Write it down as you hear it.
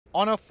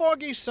On a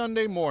foggy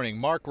Sunday morning,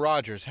 Mark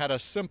Rogers had a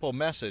simple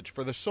message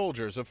for the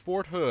soldiers of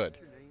Fort Hood.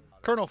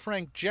 Colonel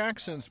Frank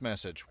Jackson's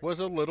message was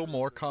a little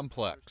more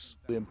complex.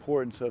 The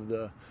importance of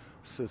the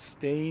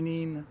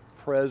sustaining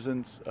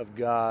presence of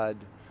God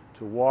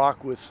to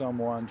walk with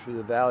someone through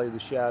the valley of the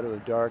shadow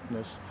of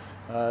darkness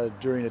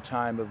during a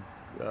time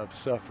of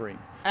suffering.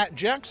 At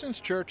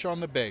Jackson's church on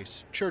the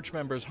base, church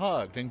members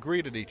hugged and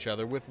greeted each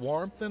other with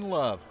warmth and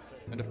love,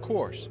 and of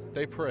course,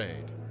 they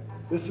prayed.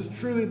 This has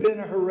truly been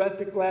a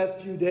horrific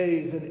last few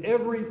days, and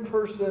every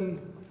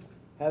person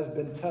has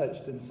been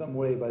touched in some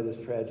way by this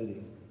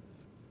tragedy.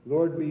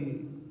 Lord,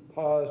 we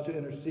pause to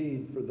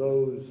intercede for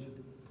those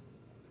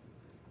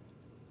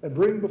and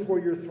bring before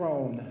your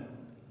throne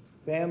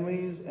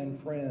families and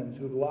friends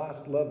who have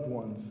lost loved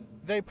ones.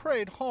 They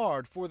prayed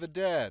hard for the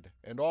dead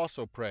and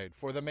also prayed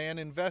for the man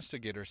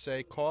investigators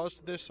say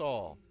caused this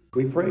all.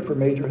 We pray for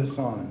Major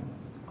Hassan,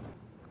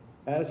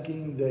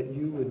 asking that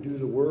you would do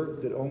the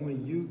work that only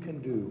you can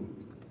do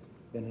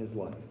in his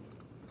life.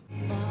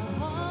 My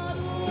heart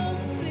will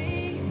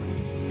sing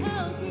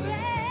how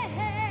great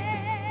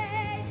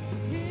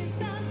is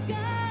our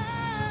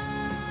God.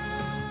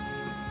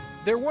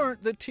 There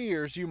weren't the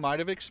tears you might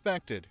have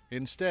expected.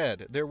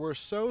 Instead, there were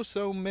so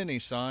many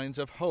signs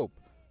of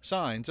hope,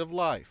 signs of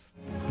life.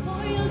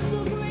 Oh, you're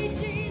so great,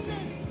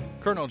 Jesus.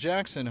 Colonel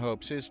Jackson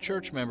hopes his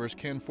church members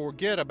can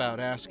forget about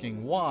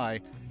asking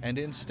why and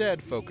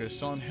instead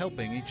focus on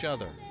helping each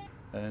other.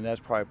 And that's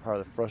probably part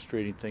of the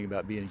frustrating thing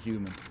about being a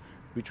human.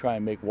 We try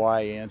and make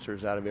why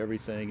answers out of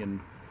everything, and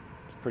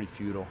it's pretty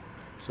futile.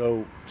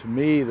 So to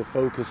me, the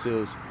focus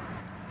is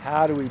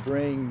how do we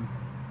bring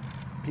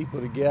people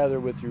together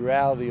with the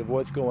reality of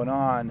what's going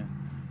on,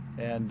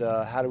 and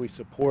how do we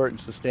support and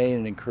sustain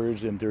and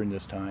encourage them during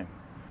this time.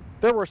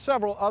 There were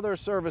several other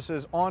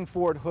services on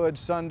Fort Hood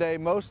Sunday.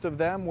 Most of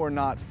them were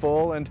not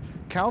full, and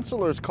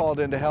counselors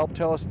called in to help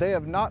tell us they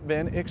have not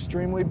been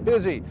extremely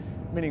busy,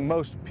 meaning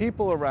most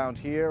people around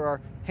here are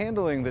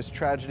handling this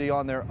tragedy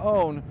on their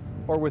own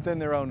or within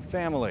their own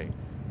family.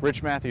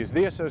 Rich Matthews,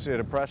 The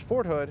Associated Press,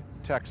 Fort Hood,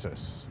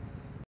 Texas.